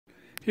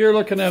Here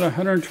looking at a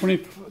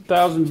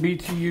 120,000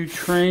 BTU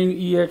Train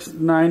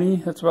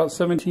EX90. That's about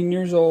 17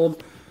 years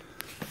old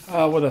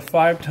with a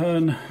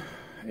 5-ton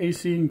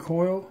AC and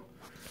coil.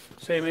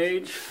 Same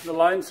age. The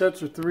line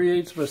sets are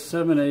 3/8 by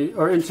 7/8,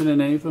 or inch and an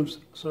eighth. I'm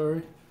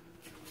sorry,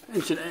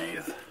 inch and an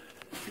eighth.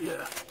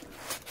 Yeah,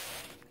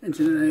 inch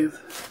and an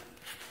eighth.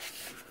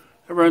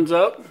 It runs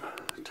up,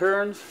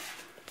 turns,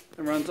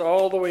 and runs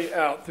all the way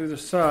out through the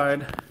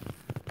side.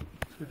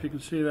 So if you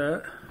can see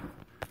that.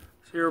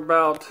 So you're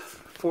about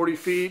 40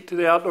 feet to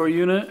the outdoor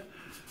unit,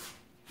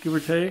 give or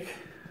take.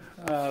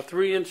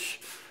 3-inch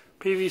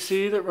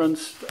PVC that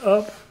runs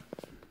up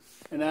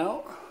and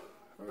out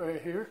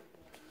right here.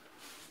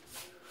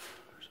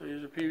 So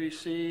here's your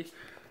PVC.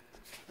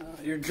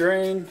 Your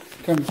drain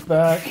comes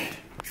back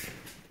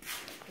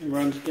and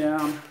runs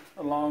down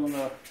along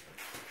the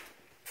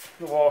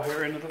wall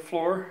here into the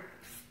floor.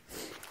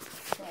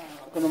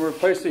 I'm going to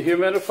replace the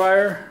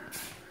humidifier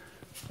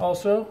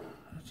also.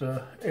 It's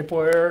a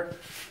April Air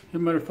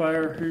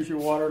humidifier. Here's your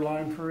water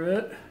line for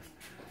it.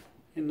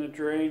 And the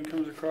drain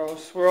comes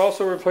across. We're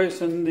also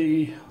replacing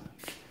the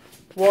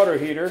water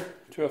heater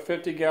to a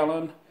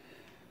 50-gallon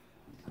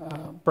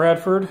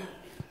Bradford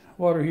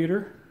water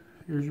heater.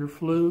 Here's your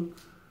flue.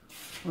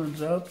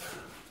 Runs up.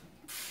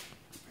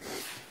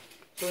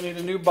 So we need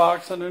a new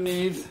box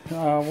underneath.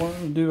 We're going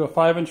to do a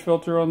 5-inch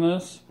filter on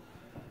this.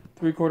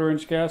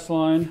 3/4-inch gas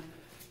line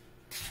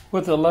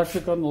with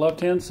electric on the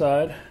left-hand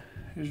side.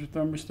 Here's your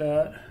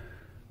thermostat.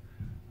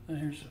 And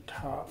here's the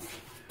top.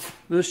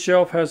 This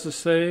shelf has a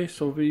say,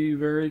 so be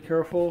very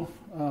careful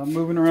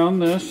moving around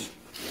this.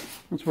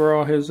 That's where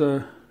all his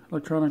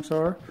electronics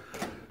are.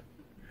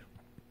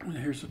 And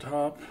here's the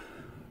top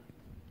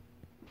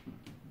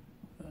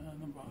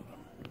and the bottom.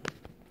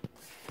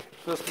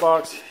 This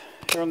box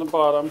here on the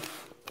bottom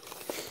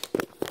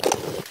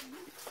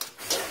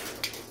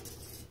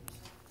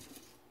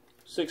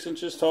 (6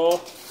 inches tall),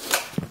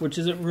 which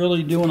isn't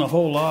really doing a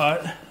whole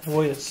lot the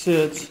way it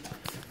sits,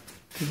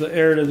 because the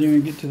air doesn't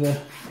even get to the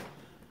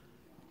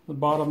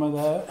bottom of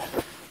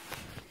that.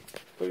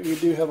 But you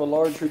do have a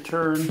large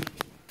return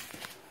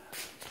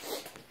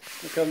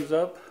that comes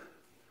up.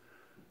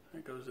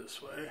 It goes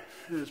this way.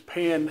 It is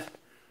panned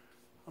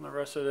on the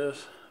rest of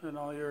this, and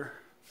all your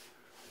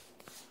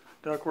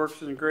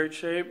ductwork is in great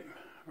shape.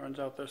 Runs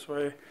out this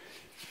way.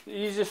 The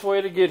easiest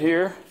way to get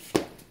here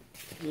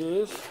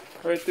is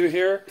right through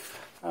here.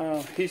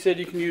 He said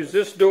you can use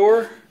this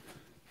door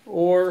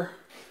or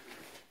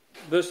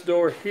this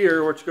door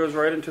here, which goes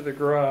right into the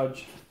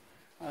garage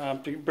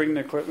to bring the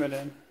equipment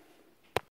in.